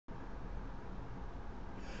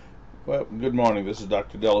Well, good morning. This is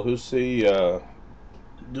Dr. Delahousie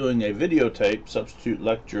doing a videotape substitute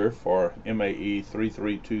lecture for MAE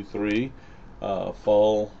 3323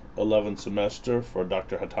 fall 11th semester for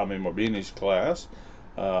Dr. Hatami Morbini's class.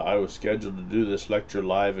 I was scheduled to do this lecture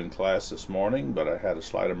live in class this morning, but I had a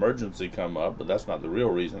slight emergency come up, but that's not the real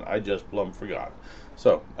reason. I just plumb forgot.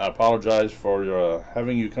 So I apologize for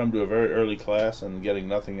having you come to a very early class and getting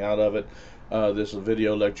nothing out of it. This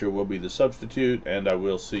video lecture will be the substitute, and I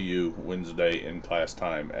will see you Wednesday in class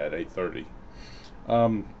time at 8:30.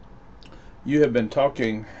 You have been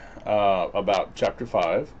talking about Chapter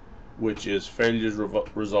 5, which is failures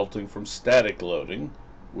resulting from static loading,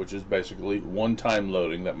 which is basically one-time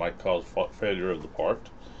loading that might cause failure of the part.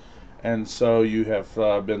 And so you have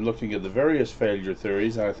been looking at the various failure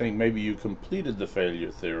theories, and I think maybe you completed the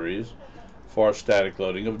failure theories for static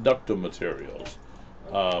loading of ductile materials.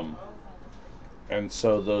 And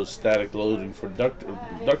so those static loading for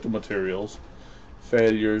ductile materials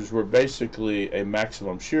failures were basically a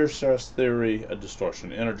maximum shear stress theory, a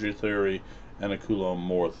distortion energy theory, and a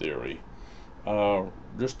Coulomb-Moore theory.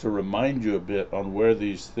 Just to remind you a bit on where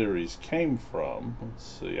these theories came from,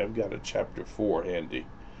 let's see, I've got a chapter 4 handy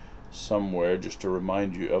somewhere just to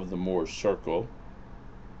remind you of the Moore circle.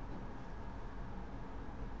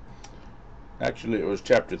 Actually, it was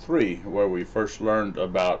chapter 3 where we first learned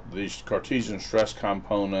about these Cartesian stress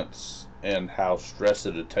components and how stress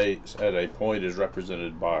at a point is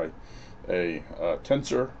represented by a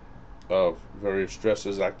tensor of various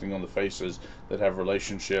stresses acting on the faces that have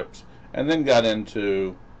relationships, and then got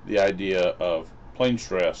into the idea of plane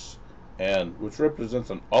stress, and which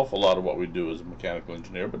represents an awful lot of what we do as a mechanical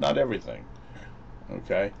engineer, but not everything.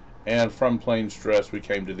 Okay, and from plane stress we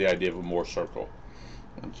came to the idea of a Moore circle.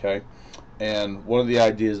 Okay, and one of the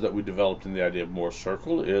ideas that we developed in the idea of Moore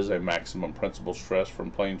circle is a maximum principal stress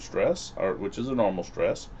from plane stress, which is a normal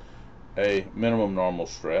stress, a minimum normal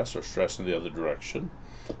stress, or stress in the other direction,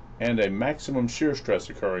 and a maximum shear stress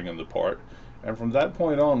occurring in the part. And from that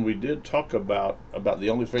point on, we did talk about the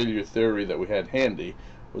only failure theory that we had handy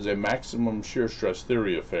was a maximum shear stress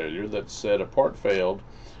theory of failure that said a part failed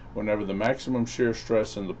whenever the maximum shear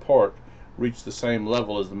stress in the part reached the same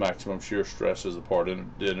level as the maximum shear stress as the part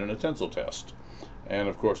did in a tensile test. And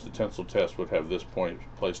of course the tensile test would have this point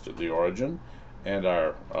placed at the origin, and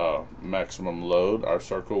our maximum load, our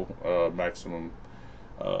circle maximum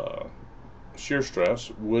shear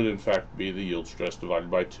stress would in fact be the yield stress divided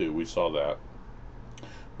by 2. We saw that.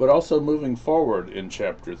 But also moving forward in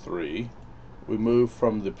chapter 3, we move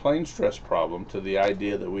from the plane stress problem to the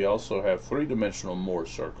idea that we also have three-dimensional Moore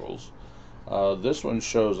circles. This one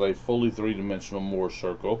shows a fully three-dimensional Moore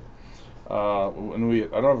circle, and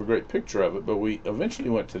I don't have a great picture of it, but we eventually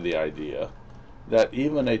went to the idea that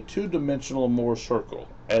even a two-dimensional Moore circle,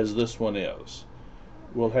 as this one is,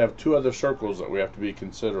 will have two other circles that we have to be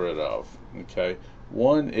considerate of. Okay,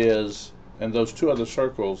 one is, and those two other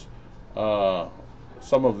circles,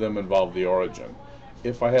 some of them involve the origin.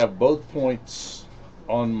 If I have both points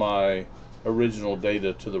on my original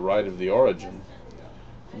data to the right of the origin,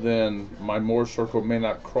 then my Moore circle may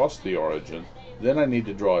not cross the origin. Then I need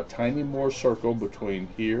to draw a tiny Moore circle between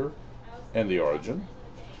here and the origin,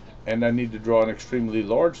 and I need to draw an extremely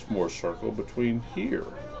large Moore circle between here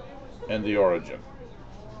and the origin.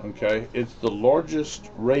 Okay, it's the largest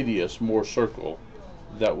radius Moore circle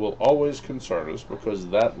that will always concern us, because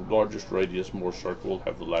that largest radius Moore circle will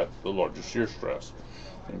have the largest shear stress.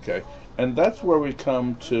 Okay, and that's where we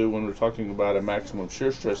come to when we're talking about a maximum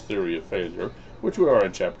shear stress theory of failure, which we are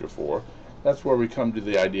in chapter 4. That's where we come to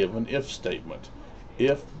the idea of an if statement.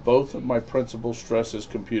 If both of my principal stresses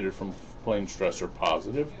computed from plane stress are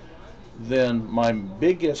positive, then my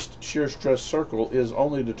biggest shear stress circle is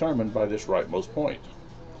only determined by this rightmost point.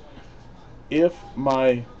 If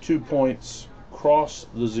my 2 points cross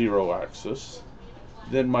the zero axis,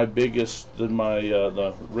 then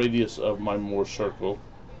the radius of my Moore circle,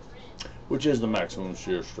 which is the maximum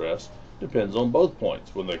shear stress, depends on both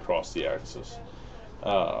points when they cross the axis,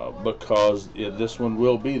 because this one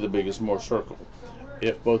will be the biggest Moore circle.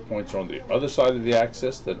 If both points are on the other side of the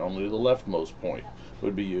axis, then only the leftmost point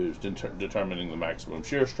would be used in determining the maximum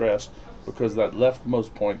shear stress, because that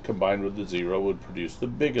leftmost point combined with the zero would produce the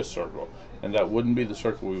biggest circle, and that wouldn't be the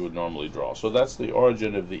circle we would normally draw. So that's the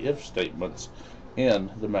origin of the if statements in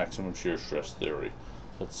the maximum shear stress theory.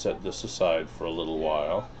 Let's set this aside for a little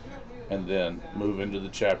while and then move into the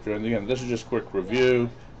chapter. And again, this is just quick review.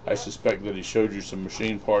 I suspect that he showed you some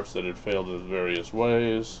machine parts that had failed in various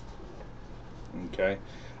ways. Okay,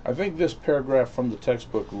 I think this paragraph from the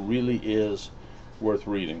textbook really is worth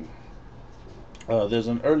reading. There's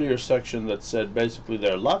an earlier section that said basically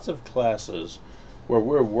there are lots of classes where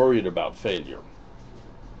we're worried about failure.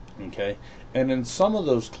 Okay, and in some of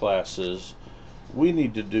those classes, we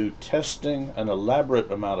need to do testing, an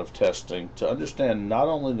elaborate amount of testing, to understand not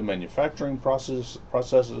only the manufacturing processes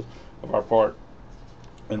of our part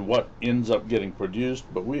and what ends up getting produced,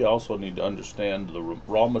 but we also need to understand the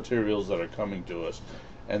raw materials that are coming to us,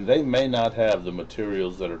 and they may not have the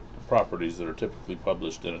materials that are properties that are typically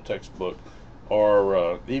published in a textbook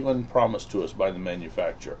or even promised to us by the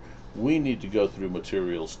manufacturer. We need to go through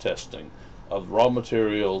materials testing of raw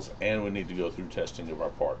materials, and we need to go through testing of our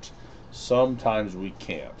parts. Sometimes we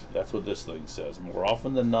can't. That's what this thing says. More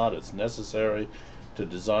often than not, it's necessary to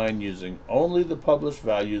design using only the published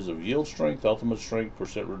values of yield strength, ultimate strength,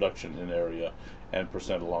 percent reduction in area, and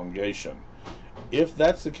percent elongation. If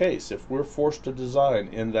that's the case, if we're forced to design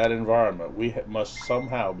in that environment, we must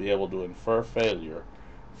somehow be able to infer failure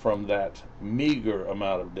from that meager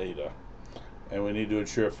amount of data. And we need to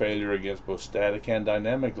ensure failure against both static and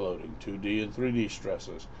dynamic loading, 2D and 3D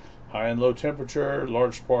stresses, high and low temperature,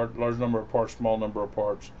 large number of parts, small number of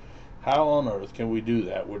parts. How on earth can we do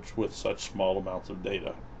that with such small amounts of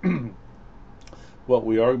data? Well,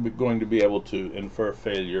 we are going to be able to infer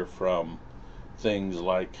failure from things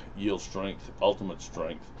like yield strength, ultimate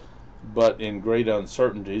strength, but in great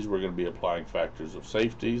uncertainties, we're going to be applying factors of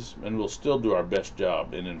safeties, and we'll still do our best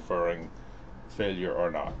job in inferring failure or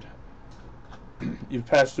not. You've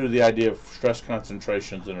passed through the idea of stress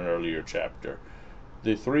concentrations in an earlier chapter.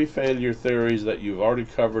 The three failure theories that you've already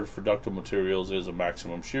covered for ductile materials is a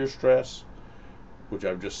maximum shear stress, which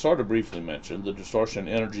I've just sort of briefly mentioned, the distortion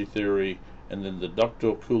energy theory, and then the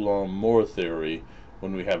ductile Coulomb-Moore theory,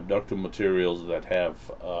 when we have ductile materials that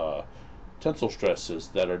have tensile stresses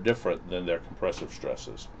that are different than their compressive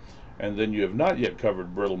stresses. And then you have not yet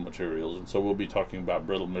covered brittle materials, and so we'll be talking about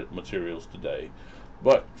brittle materials today.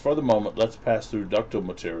 But for the moment, let's pass through ductile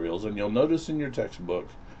materials, and you'll notice in your textbook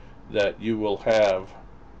that you will have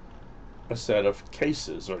a set of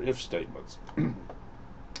cases or if statements.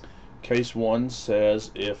 Case 1 says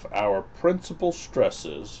if our principal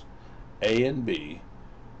stresses, A and B,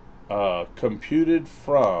 computed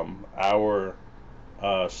from our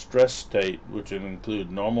stress state, which would include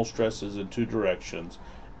normal stresses in two directions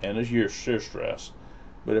and a shear stress,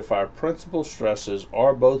 but if our principal stresses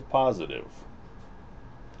are both positive,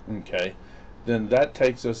 okay, then that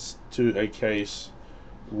takes us to a case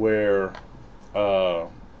where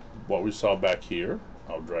what we saw back here,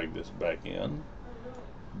 I'll drag this back in,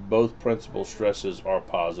 both principal stresses are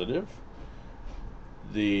positive.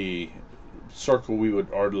 The circle we would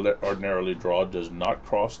ordinarily draw does not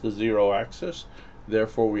cross the zero axis,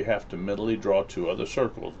 therefore we have to mentally draw two other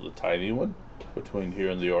circles, the tiny one between here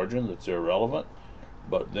and the origin that's irrelevant,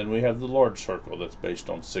 but then we have the large circle that's based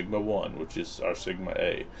on sigma 1, which is our sigma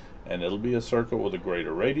A, and it'll be a circle with a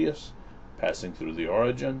greater radius passing through the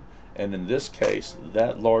origin, and in this case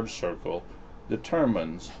that large circle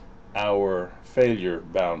determines our failure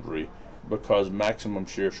boundary because maximum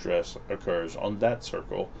shear stress occurs on that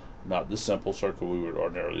circle, not the simple circle we would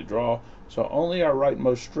ordinarily draw, so only our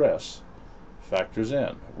rightmost stress factors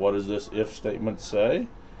in. What does this if statement say?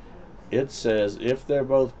 It says if they're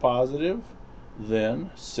both positive, then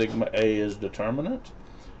sigma A is determinant,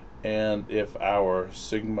 and if our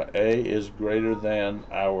sigma A is greater than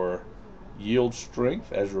our yield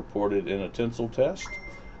strength as reported in a tensile test,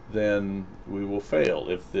 then we will fail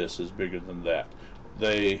if this is bigger than that.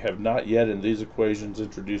 They have not yet in these equations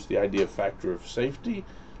introduced the idea of factor of safety.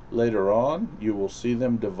 Later on you will see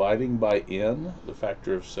them dividing by n the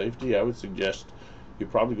factor of safety. I would suggest you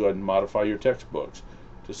probably go ahead and modify your textbooks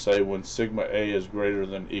to say when sigma A is greater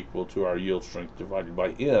than equal to our yield strength divided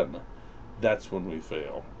by n, that's when we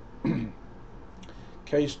fail.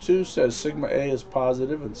 Case 2 says sigma A is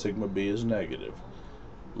positive and sigma B is negative.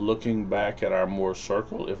 Looking back at our Moore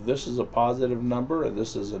circle, if this is a positive number and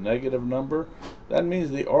this is a negative number, that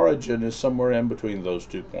means the origin is somewhere in between those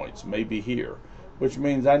 2 points, maybe here, which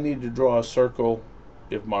means I need to draw a circle,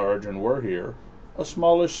 if my origin were here, a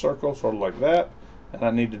smallish circle sort of like that, and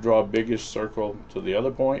I need to draw a biggish circle to the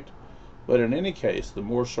other point. But in any case, the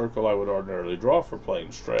Moore circle I would ordinarily draw for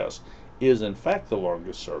plane stress is in fact the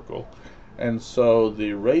longest circle, and so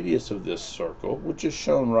the radius of this circle, which is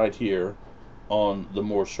shown right here on the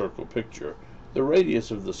Moore circle picture, the radius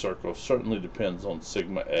of the circle certainly depends on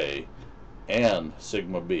sigma A and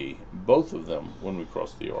sigma B, both of them when we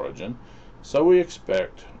cross the origin. So we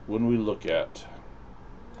expect when we look at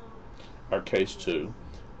our case 2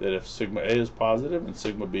 that if sigma A is positive and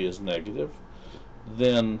sigma B is negative,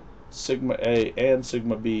 then sigma A and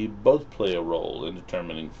sigma B both play a role in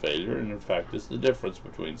determining failure, and in fact it's the difference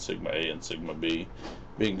between sigma A and sigma B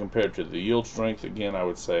being compared to the yield strength, again I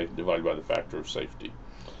would say divided by the factor of safety.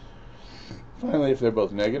 Finally, if they're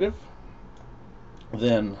both negative,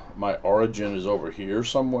 then my origin is over here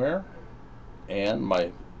somewhere, and my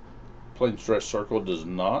plane stress circle does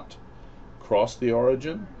not cross the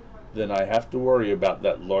origin, then I have to worry about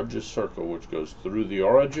that largest circle which goes through the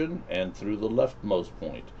origin and through the leftmost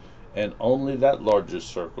point. And only that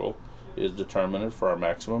largest circle is determinant for our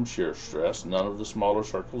maximum shear stress. None of the smaller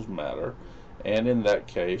circles matter. And in that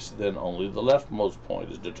case, then only the leftmost point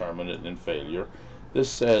is determinant in failure. This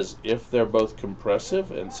says if they're both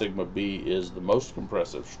compressive and sigma B is the most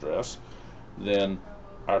compressive stress, then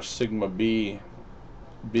our sigma B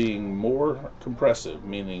being more compressive,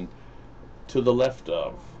 meaning to the left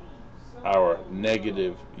of our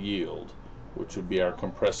negative yield, which would be our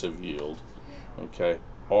compressive yield, okay,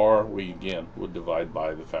 or we again would divide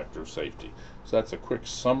by the factor of safety. So that's a quick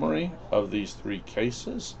summary of these three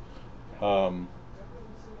cases. Dr.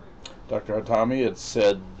 Hatami had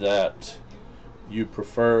said that you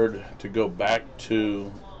preferred to go back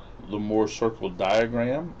to the more circled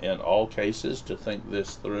diagram in all cases to think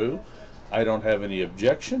this through. I don't have any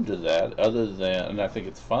objection to that, other than, and I think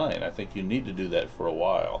it's fine, I think you need to do that for a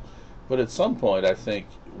while. But at some point, I think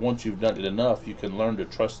once you've done it enough, you can learn to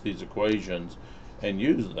trust these equations and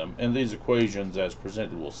use them. And these equations as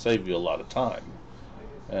presented will save you a lot of time.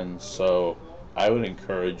 And so I would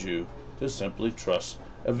encourage you to simply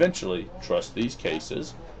eventually trust these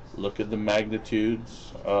cases, look at the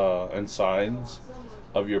magnitudes and signs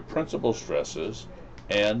of your principal stresses,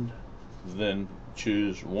 and then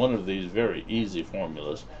choose one of these very easy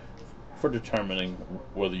formulas for determining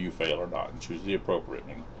whether you fail or not, and choose the appropriate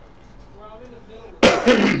one.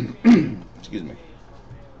 Excuse me.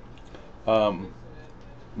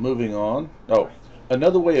 Moving on.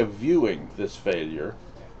 Another way of viewing this failure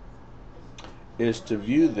is to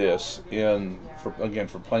view this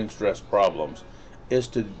for plane stress problems, is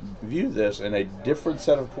to view this in a different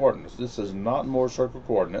set of coordinates. This is not more circle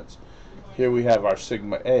coordinates. Here we have our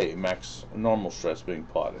sigma A, max normal stress, being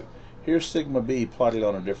plotted. Here's sigma B plotted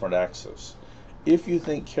on a different axis. If you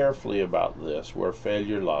think carefully about this, where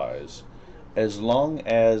failure lies, as long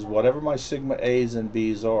as whatever my sigma A's and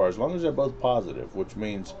B's are, as long as they're both positive, which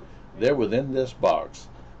means they're within this box,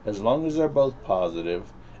 as long as they're both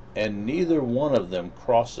positive and neither one of them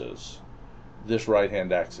crosses this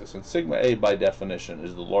right-hand axis, and sigma A by definition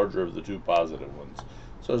is the larger of the two positive ones.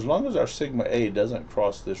 So as long as our sigma A doesn't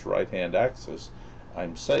cross this right-hand axis,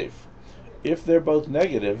 I'm safe. If they're both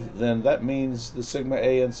negative, then that means the sigma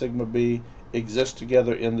A and sigma B exist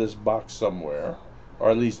together in this box somewhere,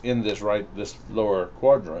 or at least in this lower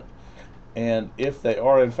quadrant. And if they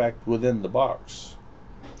are in fact within the box,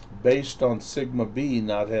 based on sigma B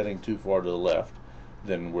not heading too far to the left,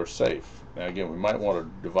 then we're safe. Now again, we might want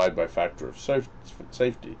to divide by factor of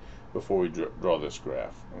safety before we draw this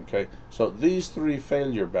graph. Okay, so these three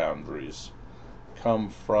failure boundaries come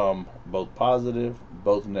from both positive,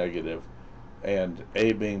 both negative, and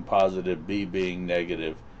A being positive, B being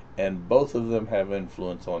negative, and both of them have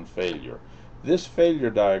influence on failure. This failure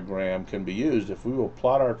diagram can be used if we will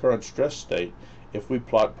plot our current stress state. If we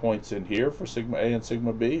plot points in here for sigma A and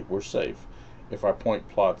sigma B, we're safe. If our point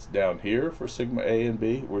plots down here for sigma A and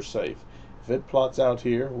B, we're safe. If it plots out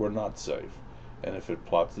here, we're not safe. And if it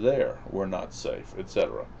plots there, we're not safe,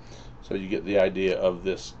 etc. So you get the idea of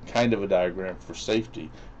this kind of a diagram for safety.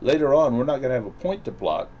 Later on, we're not going to have a point to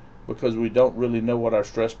plot because we don't really know what our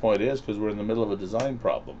stress point is because we're in the middle of a design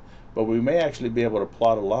problem. But we may actually be able to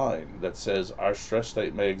plot a line that says our stress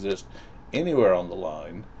state may exist anywhere on the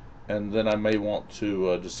line, and then I may want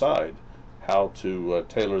to decide how to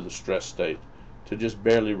tailor the stress state to just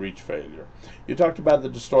barely reach failure. You talked about the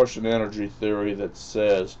distortion energy theory that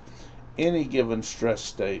says any given stress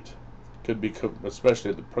state could be,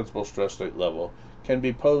 especially at the principal stress state level, can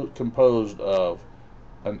be composed of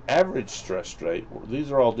an average stress state.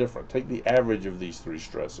 These are all different. Take the average of these three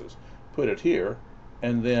stresses, put it here,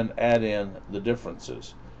 and then add in the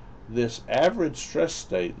differences. This average stress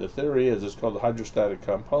state, the theory is, it's called the hydrostatic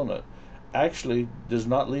component, actually does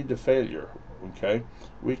not lead to failure. Okay,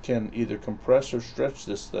 we can either compress or stretch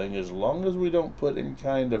this thing as long as we don't put any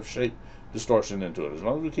kind of shape distortion into it. As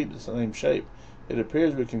long as we keep the same shape, it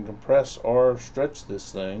appears we can compress or stretch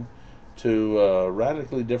this thing to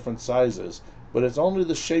radically different sizes, but it's only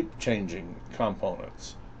the shape changing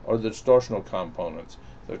components or the distortional components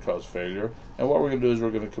that cause failure. And what we're going to do is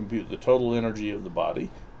we're going to compute the total energy of the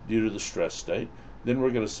body due to the stress state. Then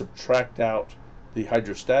we're going to subtract out the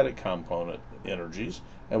hydrostatic component energies,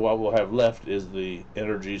 and what we'll have left is the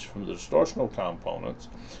energies from the distortional components,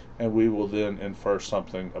 and we will then infer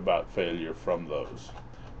something about failure from those.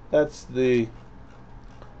 That's the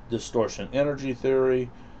distortion energy theory,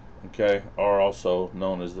 okay, or also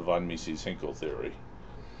known as the von Mises-Hinkel theory.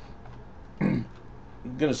 I'm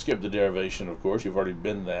going to skip the derivation, of course. You've already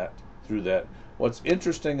been through that. What's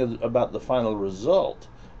interesting about the final result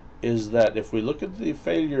is that if we look at the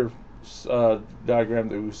failure diagram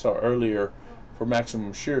that we saw earlier for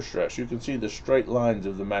maximum shear stress, you can see the straight lines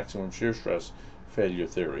of the maximum shear stress failure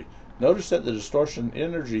theory. Notice that the distortion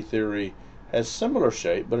energy theory has similar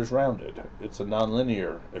shape, but is rounded. It's a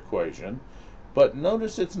nonlinear equation. But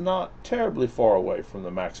notice it's not terribly far away from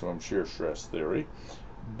the maximum shear stress theory,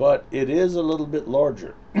 but it is a little bit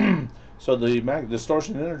larger. So the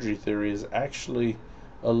distortion energy theory is actually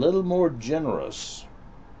a little more generous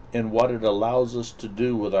in what it allows us to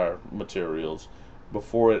do with our materials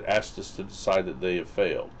before it asks us to decide that they have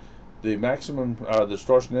failed. The maximum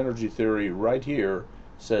distortion energy theory right here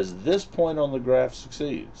says this point on the graph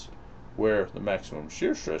succeeds, where the maximum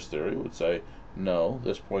shear stress theory would say, no,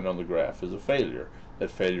 this point on the graph is a failure.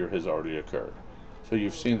 That failure has already occurred. So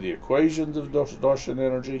you've seen the equations of distortion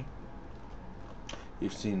energy.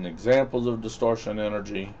 You've seen examples of distortion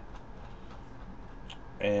energy.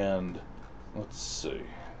 And let's see.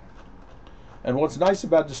 And what's nice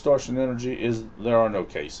about distortion energy is there are no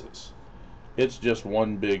cases. It's just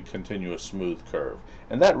one big continuous smooth curve.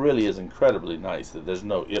 And that really is incredibly nice that there's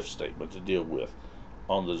no if statement to deal with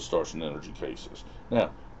on the distortion energy cases.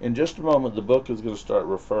 Now, in just a moment, the book is going to start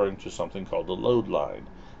referring to something called the load line.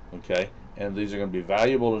 Okay? And these are going to be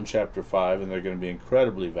valuable in Chapter 5, and they're going to be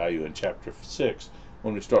incredibly valuable in Chapter 6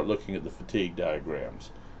 when we start looking at the fatigue diagrams.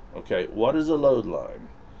 Okay, what is a load line?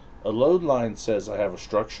 A load line says I have a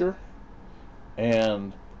structure,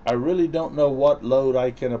 and I really don't know what load I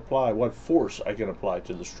can apply, what force I can apply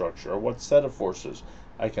to the structure, or what set of forces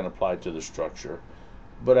I can apply to the structure.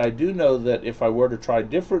 But I do know that if I were to try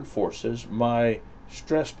different forces, my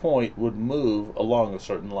stress point would move along a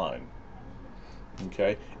certain line.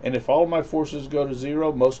 Okay, and if all my forces go to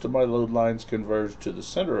 0, most of my load lines converge to the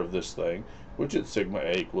center of this thing, which is sigma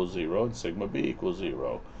A equals 0 and sigma B equals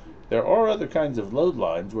 0. There are other kinds of load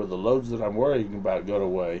lines where the loads that I'm worrying about go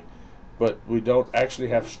away, but we don't actually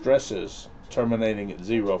have stresses terminating at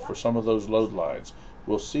 0 for some of those load lines.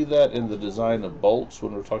 We'll see that in the design of bolts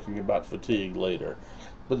when we're talking about fatigue later.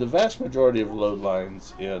 But the vast majority of load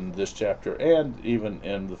lines in this chapter, and even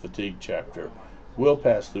in the fatigue chapter, will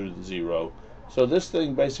pass through the 0. So this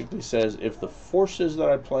thing basically says if the forces that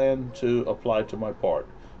I plan to apply to my part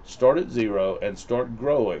start at 0 and start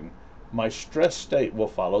growing, my stress state will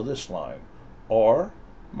follow this line, or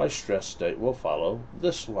my stress state will follow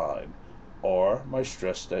this line, or my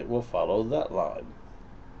stress state will follow that line.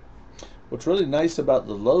 What's really nice about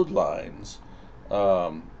the load lines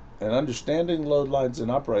and understanding load lines and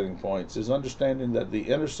operating points is understanding that the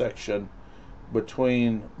intersection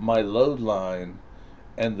between my load line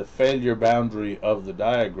and the failure boundary of the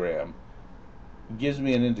diagram gives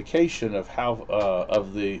me an indication of how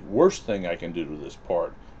of the worst thing I can do to this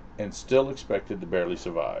part and still expect it to barely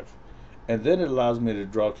survive. And then it allows me to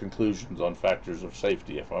draw conclusions on factors of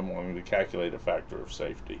safety if I'm wanting to calculate a factor of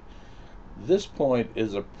safety. This point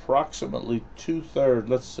is approximately 2/3,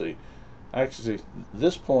 let's see, actually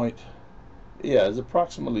this point, yeah, is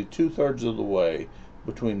approximately 2/3 of the way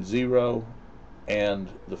between 0 and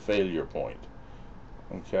the failure point.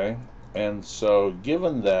 Okay, and so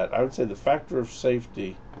given that, I would say the factor of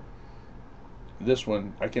safety, this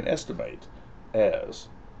one I can estimate as,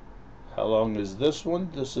 how long is this one?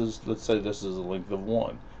 This is, let's say this is a length of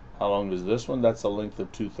 1. How long is this one? That's a length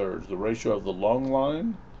of 2/3. The ratio of the long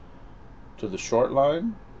line to the short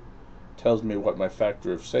line tells me what my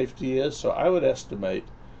factor of safety is. So I would estimate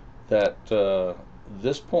that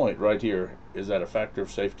this point right here is at a factor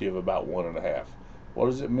of safety of about 1.5. What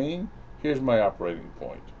does it mean? Here's my operating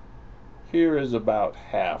point. Here is about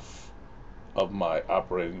half of my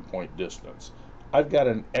operating point distance. I've got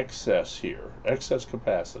an excess here, excess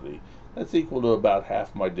capacity. That's equal to about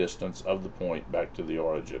half my distance of the point back to the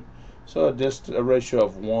origin. So a ratio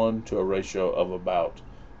of 1 to a ratio of about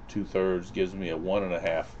 2/3 gives me a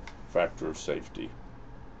 1.5 factor of safety.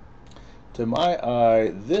 To my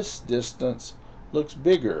eye, this distance looks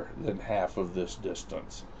bigger than half of this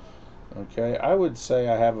distance. Okay, I would say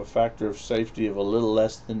I have a factor of safety of a little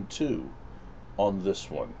less than 2 on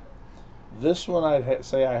this one. This one I'd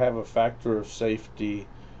say I have a factor of safety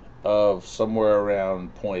of somewhere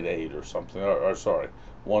around 0.8 or something, or sorry,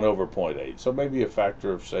 1 over 0.8. So maybe a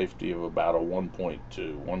factor of safety of about a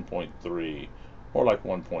 1.2, 1.3, more like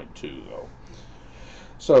 1.2 though.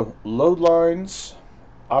 So load lines,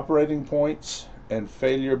 Operating points and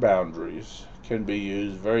failure boundaries can be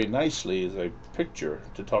used very nicely as a picture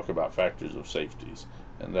to talk about factors of safeties,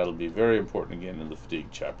 and that'll be very important again in the fatigue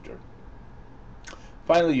chapter.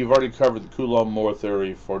 Finally, you've already covered the Coulomb-Moore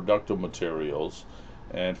theory for ductile materials,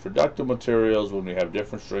 and for ductile materials, when we have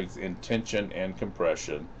different strengths in tension and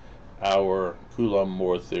compression, our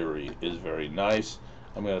Coulomb-Moore theory is very nice.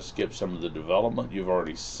 I'm going to skip some of the development. You've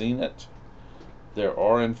already seen it. There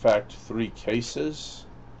are in fact 3 cases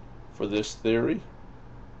for this theory.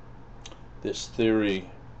 This theory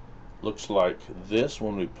looks like this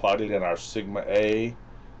when we plot it in our sigma A,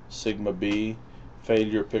 sigma B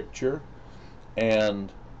failure picture.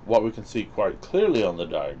 And what we can see quite clearly on the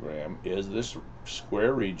diagram is this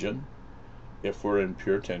square region if we're in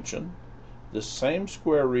pure tension, the same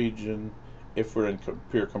square region if we're in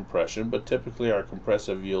pure compression, but typically our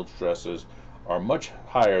compressive yield stresses are much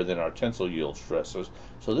higher than our tensile yield stresses,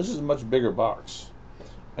 so this is a much bigger box.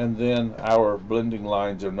 And then our blending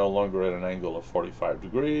lines are no longer at an angle of 45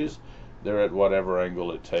 degrees, they're at whatever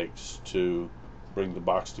angle it takes to bring the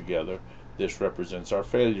box together. This represents our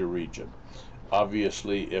failure region.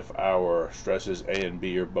 Obviously, if our stresses A and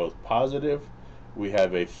B are both positive, we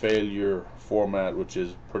have a failure format which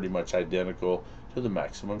is pretty much identical to the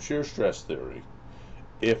maximum shear stress theory.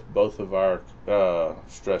 If both of our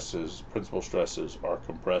principal stresses are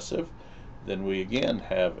compressive, then we again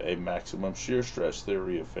have a maximum shear stress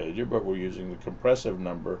theory of failure, but we're using the compressive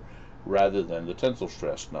number rather than the tensile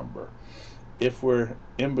stress number. If we're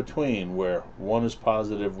in between, where one is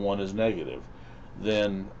positive, one is negative,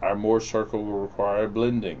 then our Moore circle will require a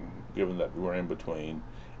blending, given that we're in between,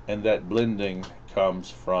 and that blending comes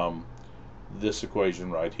from this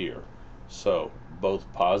equation right here. So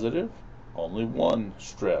both positive, only one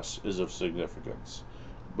stress is of significance.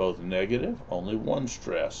 Both negative, only one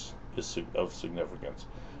stress is of significance.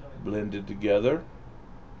 Blended together,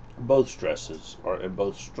 both stresses and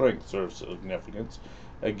both strengths are of significance.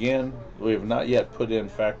 Again, we have not yet put in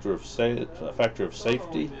factor of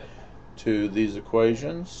safety to these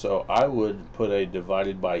equations, so I would put a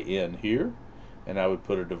divided by n here, and I would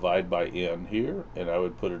put a divide by n here, and I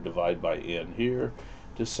would put a divide by n here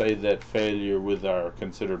to say that failure with our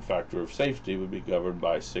considered factor of safety would be governed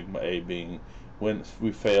by sigma A being when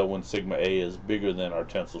we fail when sigma A is bigger than our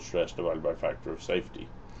tensile stress divided by factor of safety.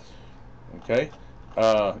 Okay,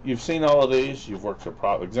 you've seen all of these. You've worked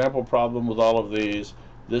an example problem with all of these.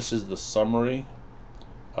 This is the summary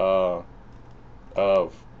of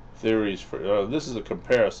theories for this is a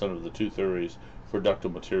comparison of the 2 theories for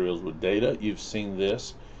ductile materials with data. You've seen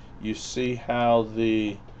this. You see how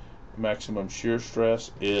the maximum shear stress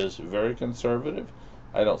is very conservative.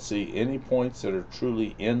 I don't see any points that are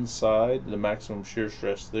truly inside the maximum shear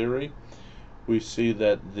stress theory. We see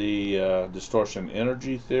that the distortion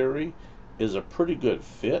energy theory is a pretty good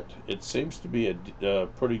fit. It seems to be a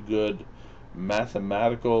pretty good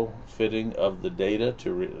mathematical fitting of the data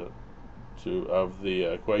of the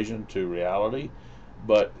equation to reality,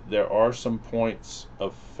 but there are some points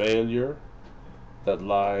of failure that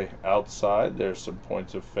lie outside. There's some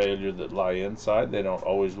points of failure that lie inside. They don't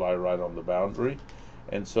always lie right on the boundary,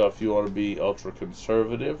 and so if you want to be ultra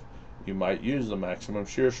conservative, you might use the maximum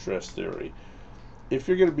shear stress theory. If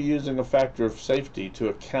you're going to be using a factor of safety to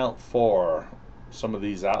account for some of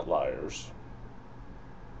these outliers,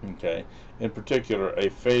 okay, in particular a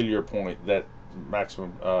failure point that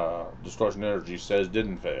maximum distortion energy says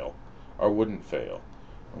didn't fail or wouldn't fail,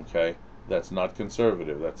 okay, that's not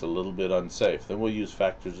conservative, that's a little bit unsafe, then we'll use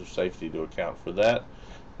factors of safety to account for that.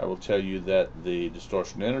 I will tell you that the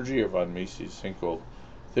distortion energy or von Mises-Hinkel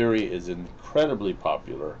theory is incredibly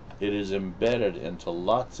popular. It is embedded into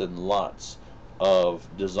lots and lots of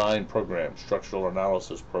design programs, structural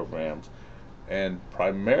analysis programs, and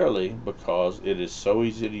primarily because it is so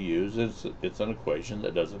easy to use. It's an equation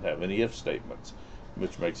that doesn't have any if statements,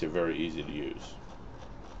 which makes it very easy to use.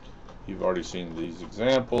 You've already seen these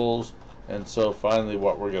examples, and so finally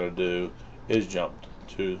what we're going to do is jump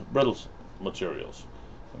to brittle materials.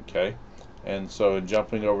 Okay, and so in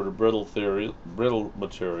jumping over to brittle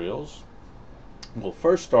materials, we'll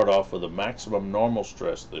first start off with a maximum normal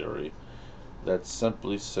stress theory that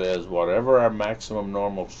simply says whatever our maximum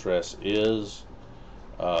normal stress is,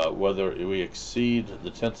 whether we exceed the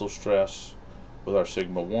tensile stress with our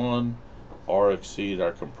sigma 1 or exceed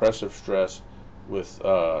our compressive stress with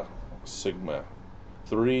sigma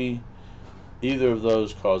 3, either of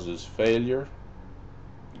those causes failure.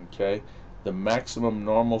 Okay, the maximum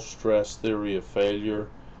normal stress theory of failure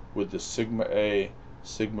with the sigma A,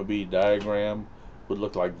 sigma B diagram would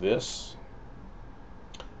look like this.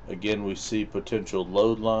 Again, we see potential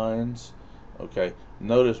load lines. Okay,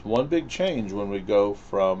 notice one big change when we go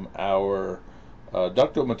from our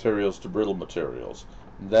ductile materials to brittle materials.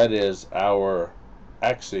 That is, our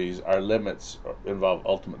axes, our limits involve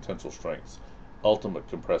ultimate tensile strengths, ultimate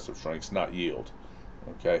compressive strengths, not yield.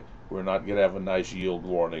 Okay, we're not going to have a nice yield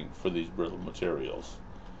warning for these brittle materials.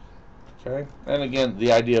 Okay, and again,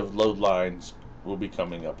 the idea of load lines will be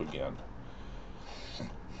coming up again.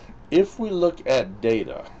 If we look at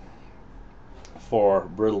data for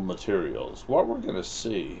brittle materials, what we're going to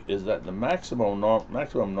see is that the maximum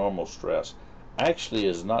normal stress actually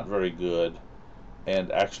is not very good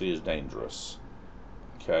and actually is dangerous.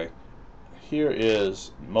 Okay, here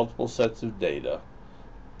is multiple sets of data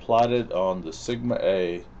plotted on the sigma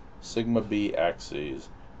A, sigma B axes.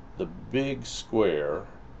 The big square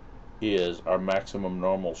is our maximum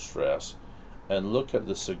normal stress, and look at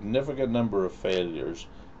the significant number of failures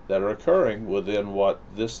that are occurring within what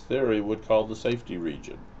this theory would call the safety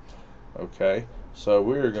region. Okay, so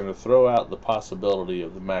we're going to throw out the possibility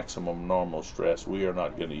of the maximum normal stress. We are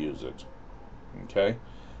not going to use it. Okay,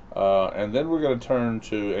 and then we're going to turn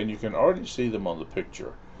to, and you can already see them on the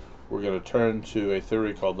picture, we're going to turn to a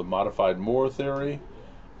theory called the modified Moore theory,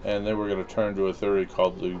 and then we're going to turn to a theory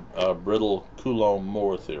called the brittle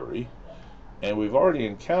Coulomb-Moore theory. And we've already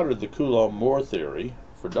encountered the Coulomb-Moore theory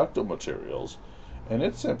for ductile materials, and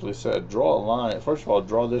it simply said draw a line. First of all,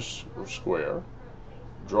 draw this square,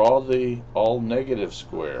 draw the all negative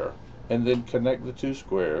square, and then connect the two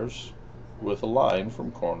squares with a line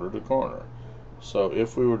from corner to corner. So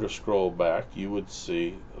if we were to scroll back, you would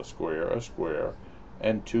see a square,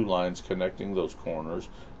 and two lines connecting those corners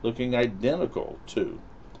looking identical to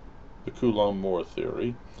the Coulomb-Moore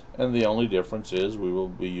theory, and the only difference is we will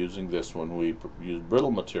be using this when we use brittle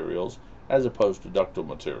materials as opposed to ductile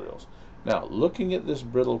materials. Now, looking at this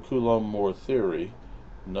brittle Coulomb-Moore theory,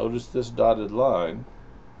 notice this dotted line,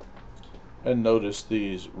 and notice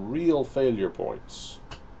these real failure points.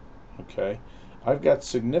 Okay, I've got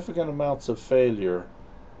significant amounts of failure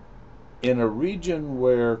in a region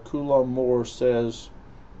where Coulomb-Moore says,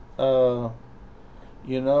 you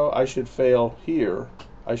know, I should fail here.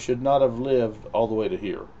 I should not have lived all the way to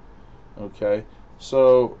here. Okay,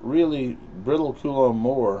 so really brittle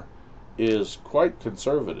Coulomb-Moore is quite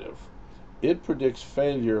conservative. It predicts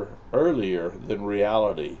failure earlier than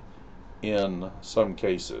reality in some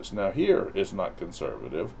cases. Now here is not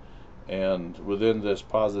conservative, and within this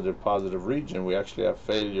positive region we actually have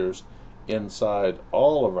failures inside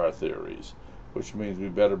all of our theories, which means we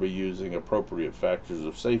better be using appropriate factors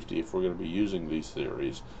of safety if we're going to be using these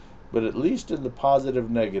theories. But at least in the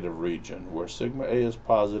positive-negative region, where sigma A is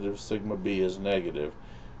positive, sigma B is negative,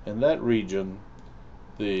 in that region,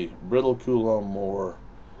 the brittle Coulomb-Moore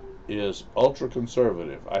is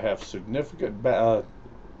ultra-conservative. I have significant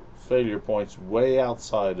failure points way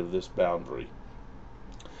outside of this boundary,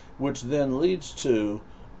 which then leads to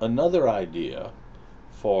another idea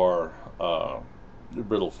for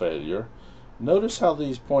brittle failure. Notice how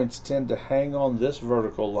these points tend to hang on this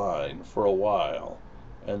vertical line for a while,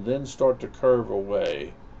 and then start to curve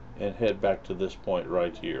away and head back to this point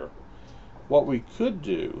right here. What we could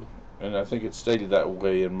do, and I think it's stated that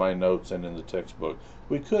way in my notes and in the textbook,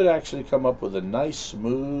 we could actually come up with a nice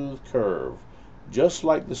smooth curve, just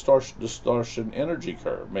like the distortion energy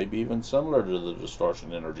curve, maybe even similar to the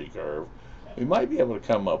distortion energy curve. We might be able to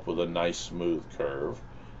come up with a nice smooth curve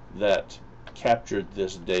that captured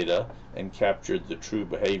this data and captured the true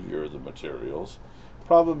behavior of the materials.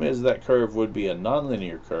 Problem is that curve would be a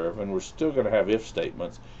nonlinear curve, and we're still going to have if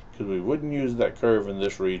statements, because we wouldn't use that curve in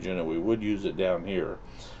this region and we would use it down here.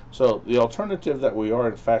 So the alternative that we are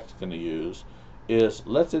in fact going to use is,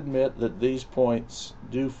 let's admit that these points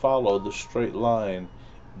do follow the straight line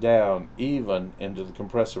down even into the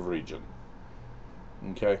compressive region.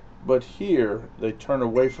 Okay, but here they turn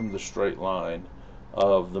away from the straight line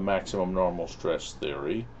of the maximum normal stress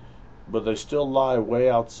theory, but they still lie way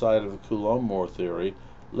outside of the Coulomb-Moore theory.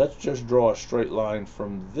 Let's just draw a straight line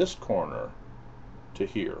from this corner to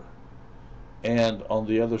here, and on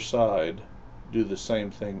the other side do the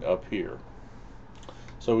same thing up here.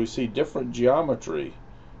 So we see different geometry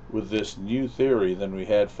with this new theory than we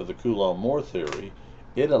had for the Coulomb-Moore theory.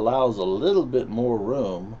 It allows a little bit more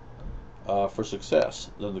room for success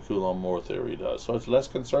than the Coulomb-Moore theory does. So it's less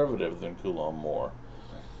conservative than Coulomb-Moore,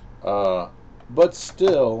 but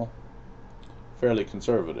still fairly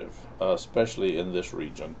conservative, especially in this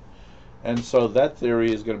region. And so that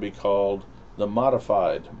theory is going to be called the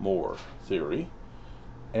modified Moore theory,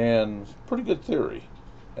 and pretty good theory.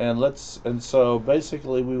 And so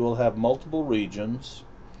basically we will have multiple regions.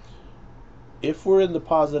 If we're in the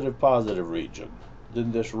positive region,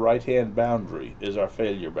 then this right-hand boundary is our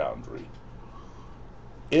failure boundary.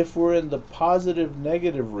 If we're in the positive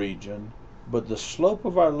negative region, but the slope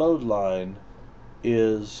of our load line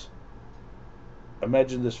is,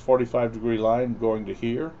 imagine this 45-degree line going to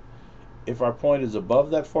here. If our point is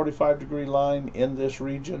above that 45-degree line in this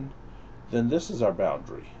region, then this is our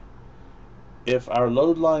boundary. If our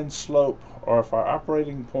load line slope, or if our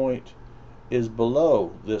operating point is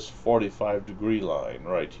below this 45-degree line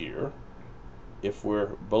right here, if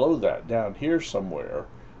we're below that down here somewhere,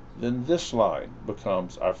 then this line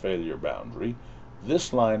becomes our failure boundary.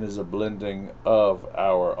 This line is a blending of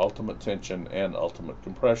our ultimate tension and ultimate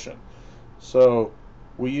compression. So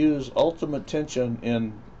we use ultimate tension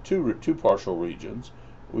in two partial regions.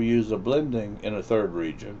 We use a blending in a third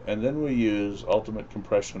region, and then we use ultimate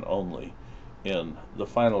compression only in the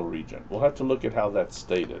final region. We'll have to look at how that's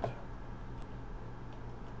stated.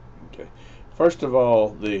 Okay. First of all,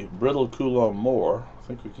 the brittle Coulomb-Moore, I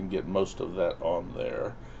think we can get most of that on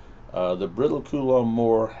there. The brittle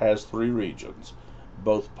Coulomb-Moore has three regions,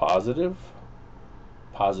 both positive,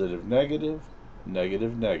 positive-negative,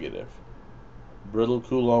 negative-negative. Brittle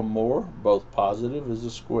Coulomb-Moore, both positive, is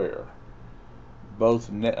a square. Both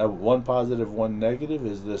one positive, one negative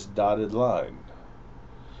is this dotted line.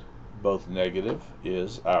 Both negative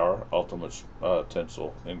is our ultimate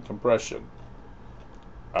tensile in compression.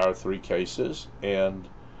 Our three cases, and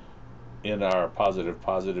in our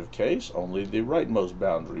positive case, only the rightmost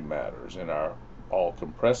boundary matters. In our all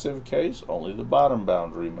compressive case, only the bottom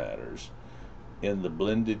boundary matters. In the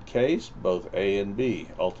blended case, both A and B,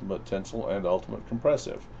 ultimate tensile and ultimate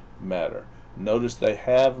compressive, matter. Notice they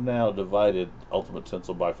have now divided ultimate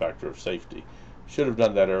tensile by factor of safety. Should have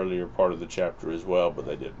done that earlier part of the chapter as well, but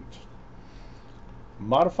they didn't.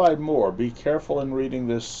 Modified Moore, be careful in reading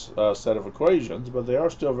this set of equations, but they are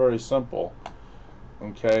still very simple.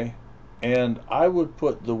 Okay, and I would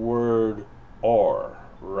put the word OR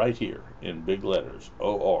right here in big letters,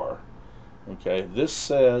 OR. Okay, this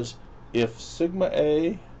says if sigma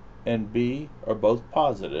A and B are both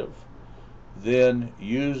positive, then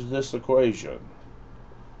use this equation.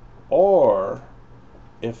 Or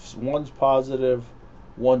if one's positive,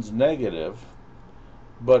 one's negative,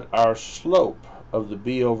 but our slope of the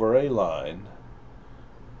B over A line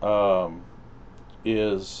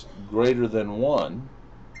is greater than 1,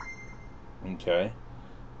 okay,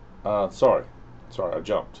 sorry, I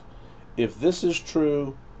jumped. If this is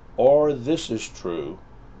true or this is true,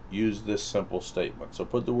 use this simple statement. So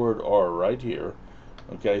put the word or right here.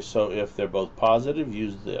 Okay, so if they're both positive,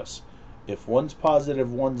 use this. If one's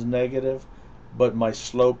positive, one's negative, but my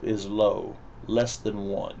slope is low, less than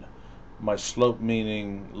 1. My slope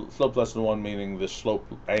less than 1 meaning the slope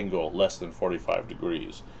angle less than 45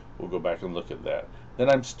 degrees. We'll go back and look at that. Then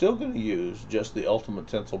I'm still going to use just the ultimate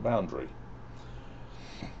tensile boundary.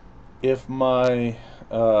 If I'm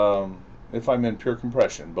in pure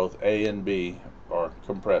compression, both A and B are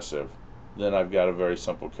compressive, then I've got a very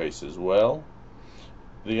simple case as well.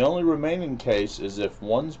 The only remaining case is if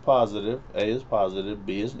one's positive, A is positive,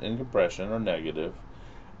 B is in compression or negative,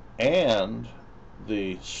 and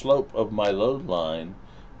the slope of my load line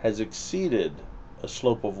has exceeded a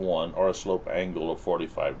slope of 1 or a slope angle of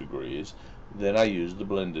 45 degrees, then I use the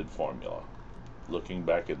blended formula. Looking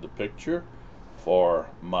back at the picture, for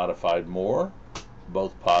modified Moore,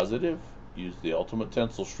 both positive, use the ultimate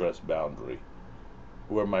tensile stress boundary.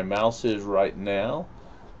 Where my mouse is right now,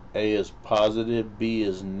 A is positive, B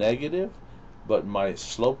is negative, but my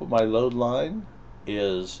slope of my load line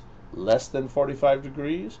is less than 45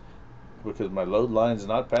 degrees because my load line is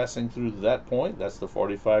not passing through that point. That's the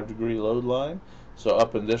 45-degree load line. So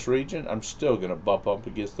up in this region, I'm still going to bump up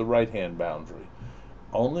against the right-hand boundary.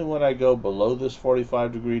 Only when I go below this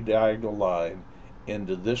 45-degree diagonal line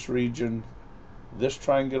into this region, this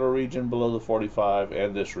triangular region below the 45,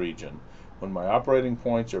 and this region, when my operating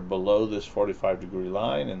points are below this 45-degree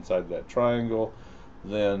line inside that triangle,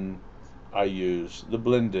 then I use the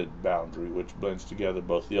blended boundary, which blends together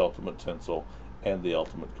both the ultimate tensile and the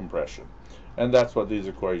ultimate compression. And that's what these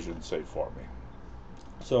equations say for me.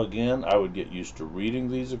 So again, I would get used to reading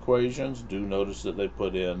these equations. Do notice that they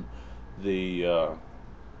put in the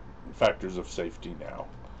factors of safety now.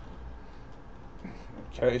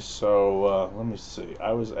 Okay, so let me see.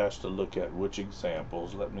 I was asked to look at which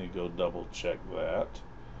examples. Let me go double check that.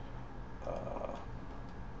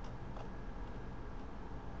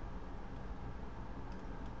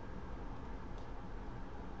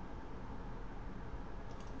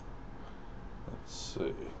 Let's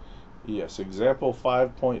see. Yes, example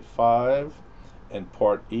 5.5 and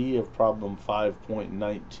part E of problem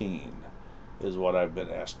 5.19 is what I've been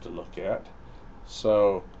asked to look at.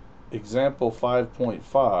 So example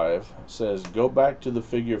 5.5 says go back to the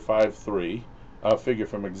figure 5.3 figure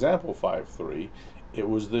from example 5.3, it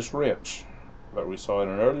was this wrench that we saw in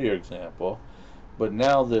an earlier example, but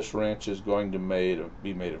now this wrench is going to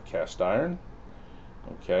be made of cast iron.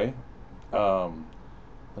 Okay,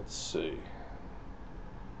 let's see.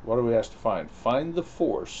 What are we asked to find? Find the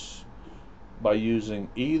force by using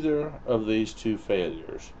either of these two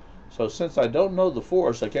failures. So since I don't know the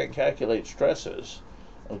force, I can't calculate stresses.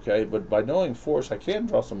 Okay, but by knowing force, I can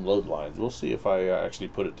draw some load lines. We'll see if I actually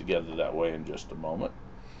put it together that way in just a moment.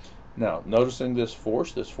 Now, noticing this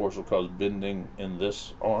force will cause bending in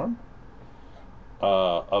this arm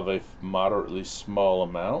of a moderately small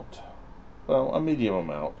amount, well, a medium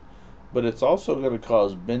amount, but it's also going to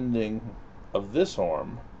cause bending of this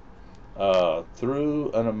arm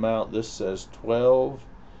through an amount, this says 12,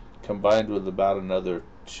 combined with about another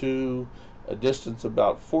 2, a distance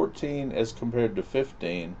about 14 as compared to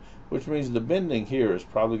 15, which means the bending here is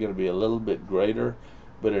probably going to be a little bit greater.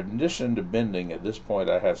 But in addition to bending, at this point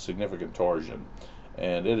I have significant torsion.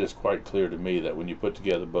 And it is quite clear to me that when you put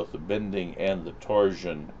together both the bending and the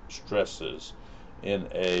torsion stresses in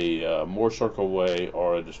a Mohr circle way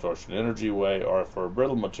or a distortion energy way, or for a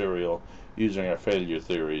brittle material using our failure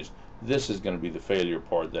theories, this is going to be the failure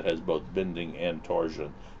part that has both bending and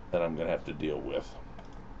torsion that I'm going to have to deal with.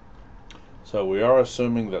 So we are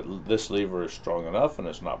assuming that this lever is strong enough and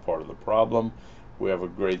it's not part of the problem. We have a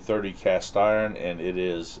grade 30 cast iron and it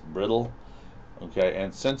is brittle. Okay,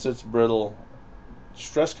 and since it's brittle,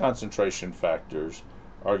 stress concentration factors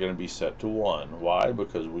are going to be set to 1. Why?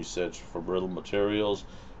 Because we said for brittle materials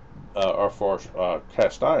or for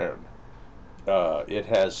cast iron, it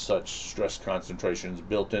has such stress concentrations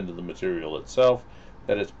built into the material itself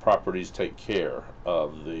that its properties take care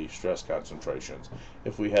of the stress concentrations.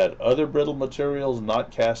 If we had other brittle materials, not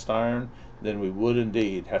cast iron, then we would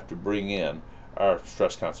indeed have to bring in our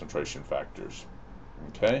stress concentration factors.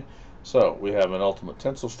 Okay, so we have an ultimate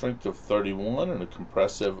tensile strength of 31 and a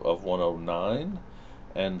compressive of 109,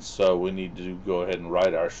 and so we need to go ahead and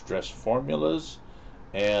write our stress formulas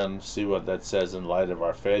and see what that says in light of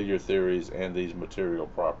our failure theories and these material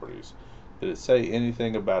properties. Did it say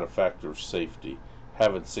anything about a factor of safety?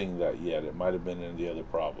 Haven't seen that yet. It might have been in the other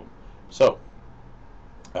problem. So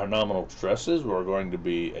our nominal stresses were going to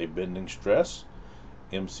be a bending stress,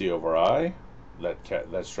 MC over I,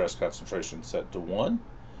 that stress concentration set to 1.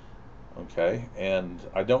 Okay, and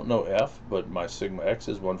I don't know F, but my sigma X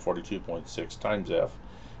is 142.6 times F.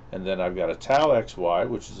 And then I've got a tau XY,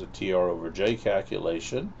 which is a TR over J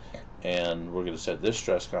calculation, and we're going to set this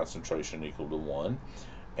stress concentration equal to 1.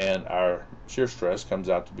 And our shear stress comes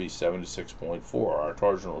out to be 76.4, our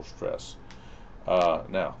torsional stress.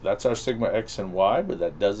 Now, that's our sigma X and Y, but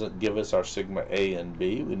that doesn't give us our sigma A and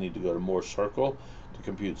B. We need to go to Mohr circle to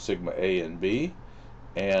compute sigma A and B.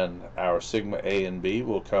 And our sigma A and B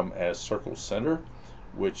will come as circle center,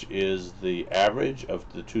 which is the average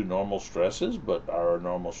of the two normal stresses, but our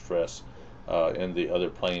normal stress in the other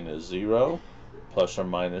plane is 0, plus or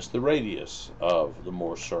minus the radius of the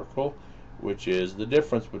Mohr circle, which is the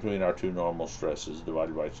difference between our two normal stresses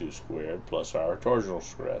divided by 2 squared, plus our torsional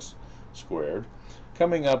stress squared,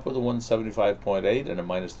 coming up with a 175.8 and a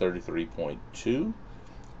minus 33.2.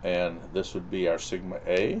 And this would be our sigma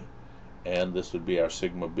A, and this would be our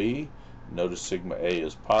sigma B. Notice sigma A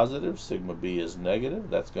is positive, sigma B is negative.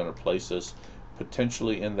 That's going to place us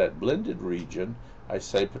potentially in that blended region. I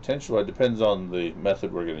say potential, it depends on the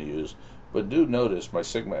method we're going to use. But do notice my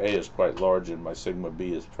sigma A is quite large and my sigma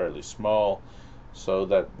B is fairly small, so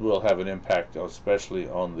that will have an impact, especially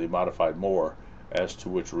on the modified Mohr, as to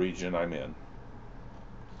which region I'm in.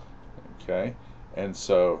 Okay, and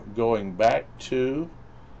so going back to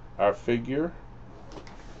our figure,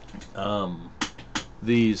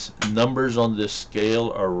 these numbers on this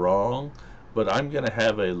scale are wrong, but I'm going to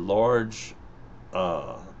have a large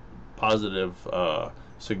positive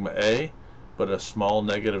sigma A, but a small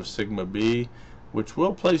negative sigma B, which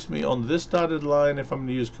will place me on this dotted line if I'm going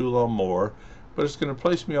to use Coulomb-Mohr, but it's going to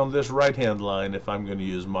place me on this right-hand line if I'm going to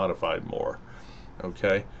use modified Mohr.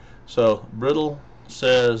 Okay, so brittle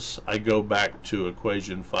says I go back to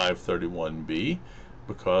equation 531b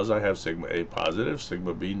because I have sigma A positive,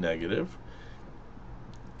 sigma B negative,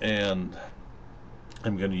 and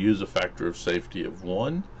I'm going to use a factor of safety of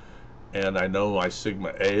 1. And I know my sigma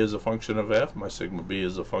A is a function of F, my sigma B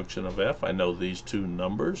is a function of F. I know these two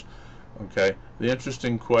numbers. Okay, the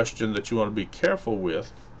interesting question that you want to be careful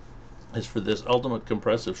with is for this ultimate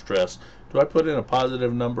compressive stress, do I put in a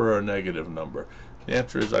positive number or a negative number? The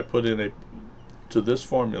answer is I put in to this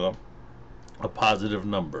formula, a positive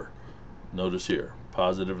number. Notice here,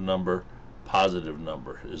 positive number positive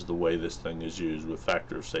number is the way this thing is used, with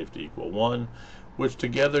factor of safety equal 1, which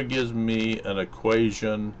together gives me an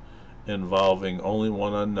equation involving only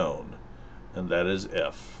one unknown, and that is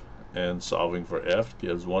F. And solving for F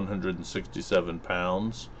gives 167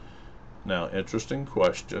 pounds. Now, interesting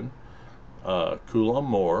question.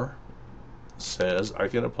 Coulomb-Moore says I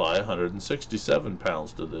can apply 167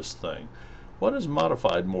 pounds to this thing. What is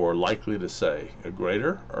modified Moore likely to say? A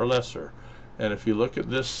greater or lesser? And if you look at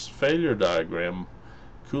this failure diagram,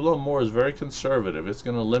 Coulomb-Moore is very conservative. It's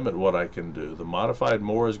going to limit what I can do. The modified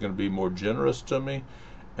Moore is going to be more generous to me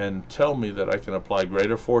and tell me that I can apply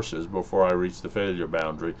greater forces before I reach the failure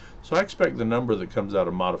boundary. So I expect the number that comes out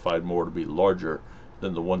of modified Moore to be larger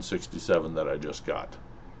than the 167 that I just got.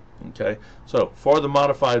 Okay, so for the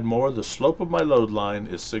modified Moore, the slope of my load line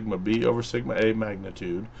is sigma B over sigma A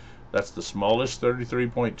magnitude. That's the smallest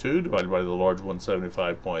 33.2 divided by the large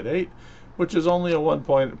 175.8, which is only a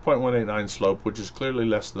 0.189 slope, which is clearly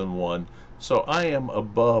less than 1. So I am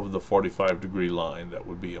above the 45-degree line that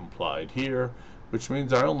would be implied here, which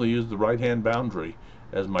means I only use the right-hand boundary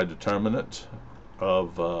as my determinant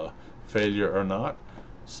of failure or not.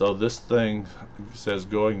 So this thing says,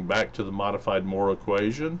 going back to the modified Moore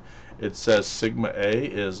equation, it says sigma A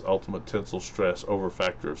is ultimate tensile stress over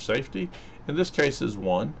factor of safety. In this case is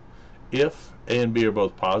 1. If A and B are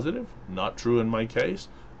both positive, not true in my case,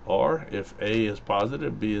 or if A is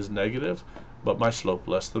positive, B is negative, but my slope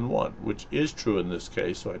less than 1, which is true in this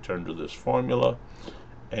case. So I turn to this formula,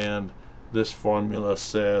 and this formula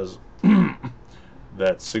says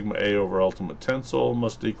that sigma A over ultimate tensile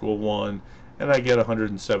must equal 1, and I get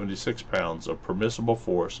 176 pounds of permissible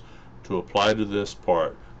force to apply to this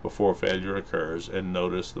part before failure occurs. And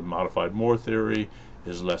notice the modified Moore theory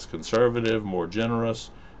is less conservative, more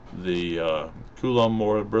generous. The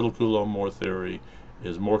Coulomb-Moore, brittle Coulomb-Moore theory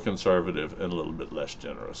is more conservative and a little bit less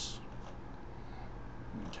generous.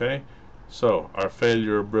 Okay, so our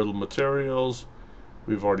failure of brittle materials,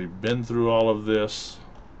 we've already been through all of this.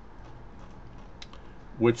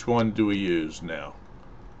 Which one do we use now?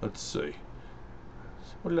 Let's see.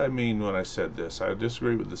 What did I mean when I said this? I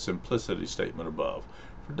disagree with the simplicity statement above.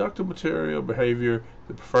 For ductile material behavior,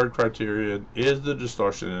 the preferred criterion is the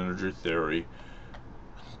distortion energy theory,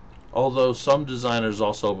 although some designers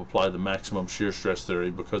also apply the maximum shear stress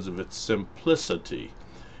theory because of its simplicity.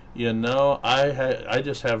 You know, I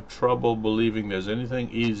just have trouble believing there's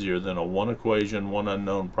anything easier than a one equation, one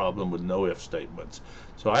unknown problem with no if statements.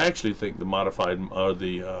 So I actually think the modified,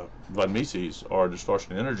 the von Mises or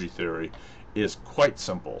distortion energy theory is quite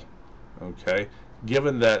simple. Okay,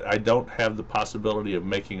 given that I don't have the possibility of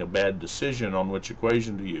making a bad decision on which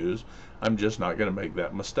equation to use, I'm just not going to make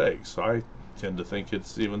that mistake. So I tend to think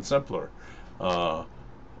it's even simpler.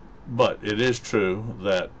 But it is true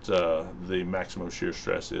that the maximum shear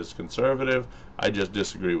stress is conservative. I just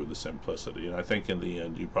disagree with the simplicity, and I think in the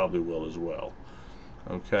end you probably will as well.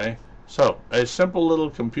 Okay, so a simple little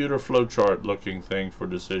computer flowchart looking thing for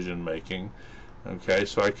decision making. Okay,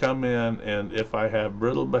 so I come in, and if I have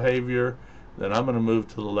brittle behavior, then I'm going to move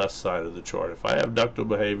to the left side of the chart. If I have ductile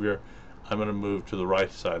behavior, I'm going to move to the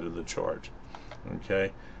right side of the chart.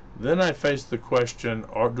 Okay, then I face the question,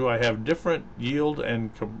 or do I have different yield and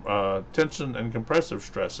tension and compressive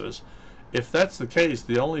stresses? If that's the case,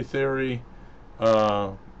 the only theory,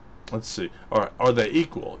 let's see, are they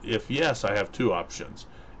equal? If yes, I have two options.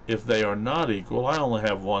 If they are not equal, I only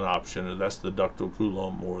have one option, and that's the ductile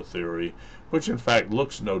Coulomb-Moore theory, which in fact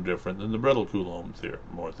looks no different than the brittle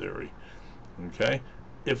Coulomb-Moore theory. Okay,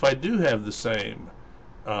 if I do have the same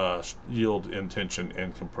yield in tension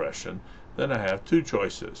and compression, then I have two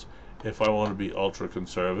choices. If I want to be ultra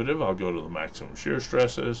conservative, I'll go to the maximum shear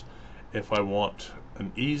stresses. If I want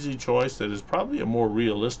an easy choice that is probably a more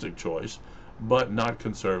realistic choice but not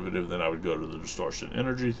conservative, then I would go to the distortion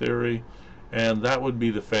energy theory, and that would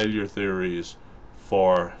be the failure theories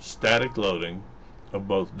for static loading of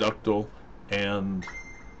both ductile and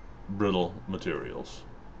brittle materials.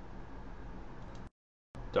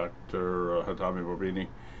 Dr. Hatami Borbini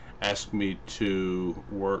asked me to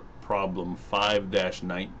work problem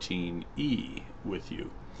 5-19E with you.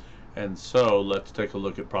 And so let's take a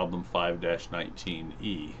look at problem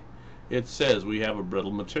 5-19E. It says we have a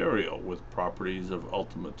brittle material with properties of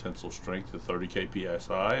ultimate tensile strength of 30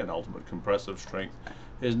 kpsi and ultimate compressive strength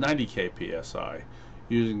is 90 kpsi.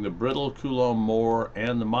 Using the brittle Coulomb-Moore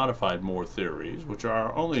and the modified Moore theories, which are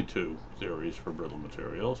our only two theories for brittle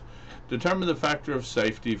materials, determine the factor of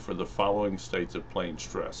safety for the following states of plane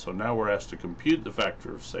stress. So now we're asked to compute the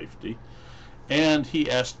factor of safety, and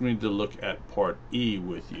he asked me to look at part E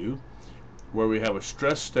with you, where we have a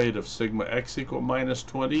stress state of sigma x equal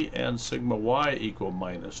 -20 and sigma y equal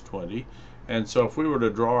 -20, And so if we were to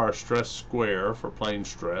draw our stress square for plane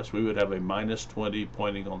stress, we would have a minus 20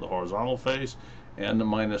 pointing on the horizontal face and a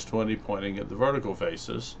minus 20 pointing at the vertical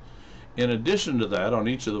faces. In addition to that, on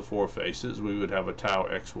each of the four faces, we would have a tau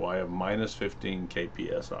xy of minus 15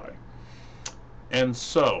 kpsi. And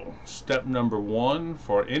so, step number one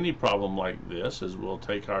for any problem like this is we'll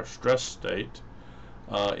take our stress state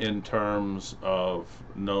in terms of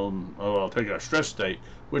I'll take our stress state,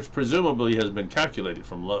 which presumably has been calculated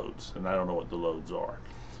from loads, and I don't know what the loads are.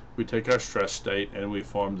 We take our stress state and we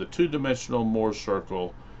form the two-dimensional Mohr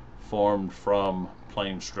circle formed from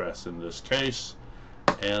plane stress in this case.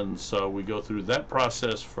 And so we go through that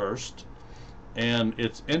process first, and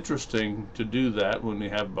it's interesting to do that when we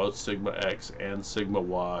have both sigma x and sigma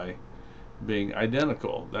y being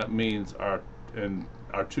identical. That means our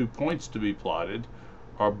 2 points to be plotted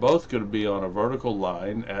are both going to be on a vertical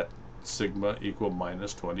line at sigma equal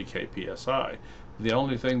minus 20 kpsi. The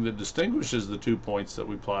only thing that distinguishes the 2 points that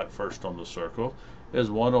we plot first on the circle is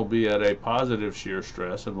one will be at a positive shear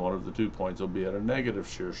stress and one of the 2 points will be at a negative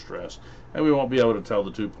shear stress, and we won't be able to tell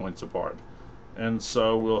the 2 points apart. And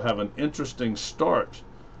so we'll have an interesting start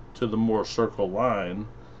to the Mohr circle line,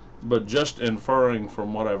 but just inferring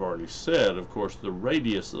from what I've already said, of course, the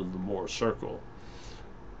radius of the Mohr circle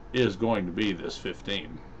is going to be this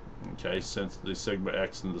 15. Okay, since the sigma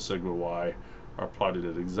x and the sigma y are plotted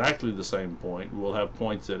at exactly the same point, we'll have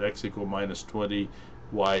points at x equal minus 20,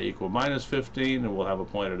 y equal minus 15, and we'll have a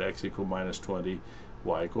point at x equal minus 20,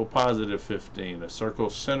 y equal positive 15. A circle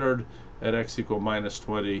centered at x equal minus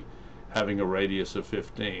 20 having a radius of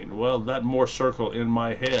 15. Well, that Mohr circle in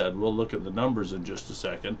my head, we'll look at the numbers in just a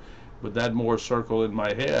second, but that Mohr circle in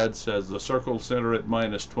my head says the circle center at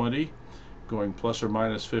minus 20 going plus or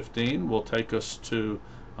minus 15 will take us to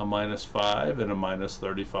a minus 5 and a minus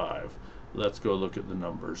 35. Let's go look at the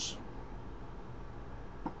numbers.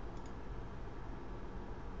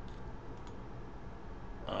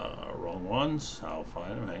 Wrong ones. I'll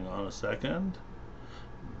find them. Hang on a second.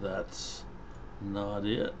 That's not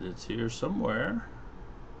it. It's here somewhere.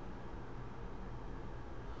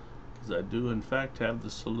 Because I do in fact have the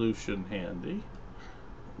solution handy.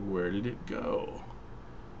 Where did it go?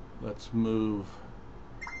 Let's move.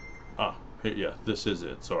 Here, yeah, this is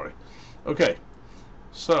it. Sorry. Okay,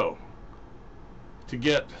 so to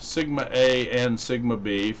get sigma A and sigma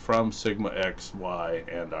B from sigma x, y,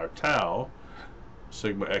 and our tau,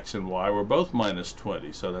 sigma x and y were both minus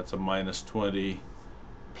 20, so that's a minus 20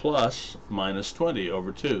 plus minus 20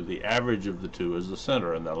 over 2. The average of the two is the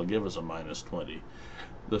center, and that'll give us a minus 20.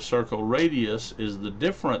 The circle radius is the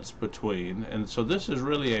difference between, and so this is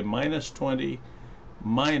really a minus 20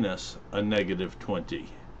 minus a negative 20.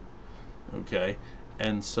 Okay,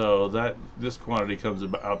 and so that this quantity comes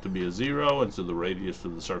out to be a 0, and so the radius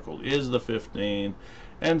of the circle is the 15,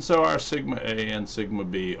 and so our sigma A and sigma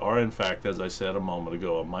B are in fact, as I said a moment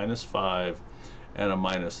ago, a minus 5 and a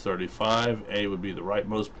minus 35. A would be the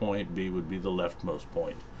rightmost point, B would be the leftmost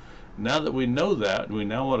point. Now that we know that, we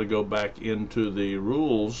now want to go back into the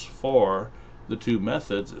rules for the two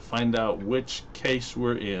methods, find out which case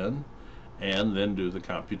we're in, and then do the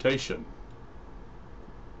computation.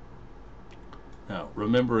 Now,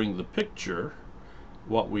 remembering the picture,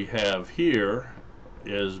 what we have here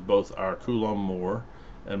is both our Coulomb-Mohr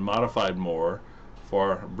and modified Mohr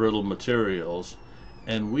for brittle materials,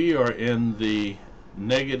 and we are in the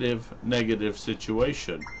negative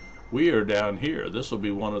situation. We are down here. This will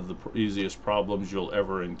be one of the easiest problems you'll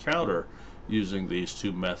ever encounter using these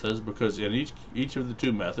two methods, because in each of the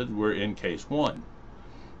two methods we're in case 1.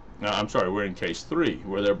 I'm sorry, we're in case 3,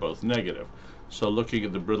 where they're both negative. So looking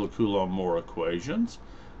at the brittle Coulomb-Mohr equations,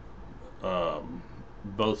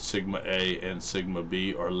 both sigma A and sigma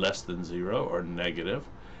B are less than 0, or negative.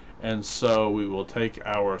 And so we will take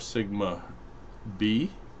our sigma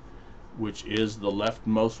B, which is the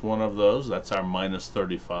leftmost one of those, that's our minus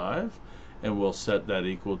 35, and we'll set that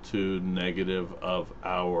equal to negative of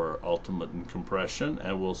our ultimate in compression,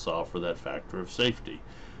 and we'll solve for that factor of safety.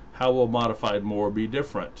 How will modified Mohr be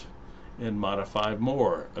different? In modified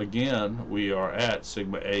Mohr, again, we are at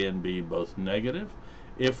sigma A and B both negative.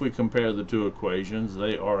 If we compare the two equations,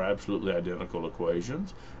 they are absolutely identical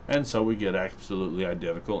equations, and so we get absolutely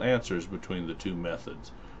identical answers between the two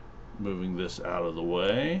methods. Moving this out of the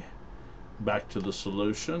way, back to the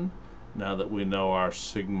solution. Now that we know our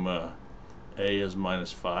sigma A is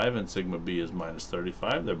minus 5 and sigma B is minus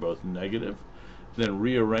 35, they're both negative. Then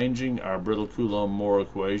rearranging our brittle Coulomb-Mohr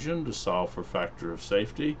equation to solve for factor of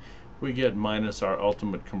safety, we get minus our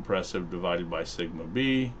ultimate compressive divided by sigma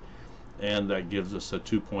B, and that gives us a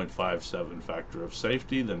 2.57 factor of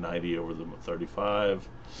safety, the 90 over the 35.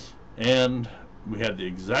 And we had the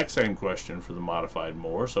exact same question for the modified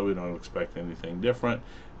Moore, so we don't expect anything different,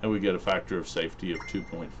 and we get a factor of safety of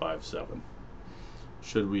 2.57.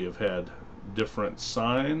 Should we have had different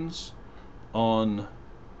signs on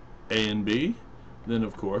A and B, then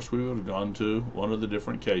of course we would have gone to one of the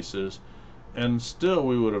different cases, and still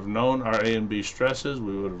we would have known our A and B stresses,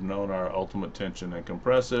 we would have known our ultimate tension and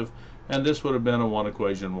compressive, and this would have been a one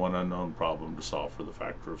equation, one unknown problem to solve for the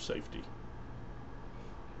factor of safety.